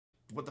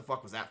what the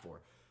fuck was that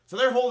for? So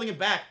they're holding him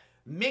back.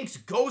 Minx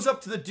goes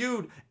up to the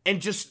dude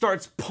and just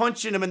starts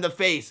punching him in the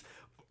face,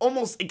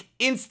 almost like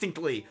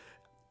instantly.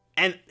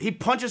 And he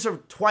punches her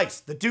twice.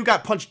 The dude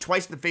got punched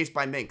twice in the face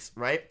by Minx,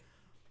 right?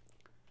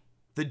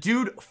 The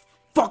dude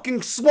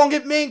fucking swung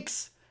at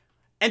Minx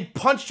and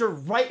punched her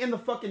right in the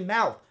fucking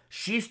mouth.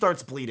 She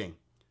starts bleeding.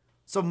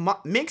 So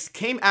Minx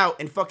came out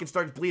and fucking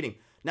started bleeding.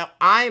 Now,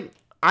 I'm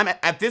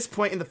at this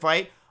point in the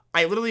fight,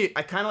 I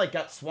kind of like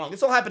got swung.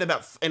 This all happened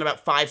in about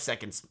 5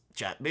 seconds,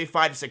 chat. Maybe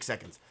 5 to 6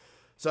 seconds.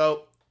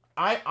 So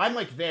I'm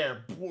like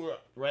there,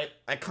 right?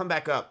 I come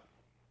back up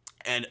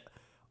and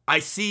I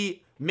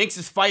see Minx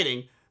is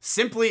fighting.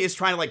 Simply is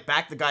trying to like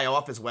back the guy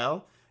off as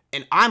well.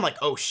 And I'm like,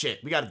 oh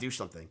shit, we got to do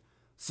something.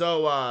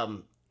 So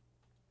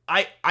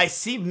I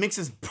see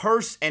Minx's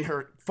purse and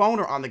her phone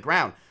are on the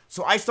ground.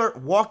 So I start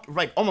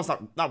almost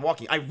not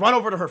walking. I run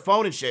over to her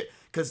phone and shit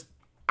because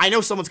I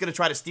know someone's going to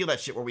try to steal that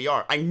shit where we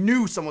are. I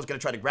knew someone's going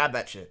to try to grab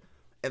that shit.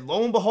 And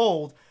lo and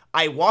behold,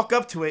 I walk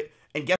up to it and guess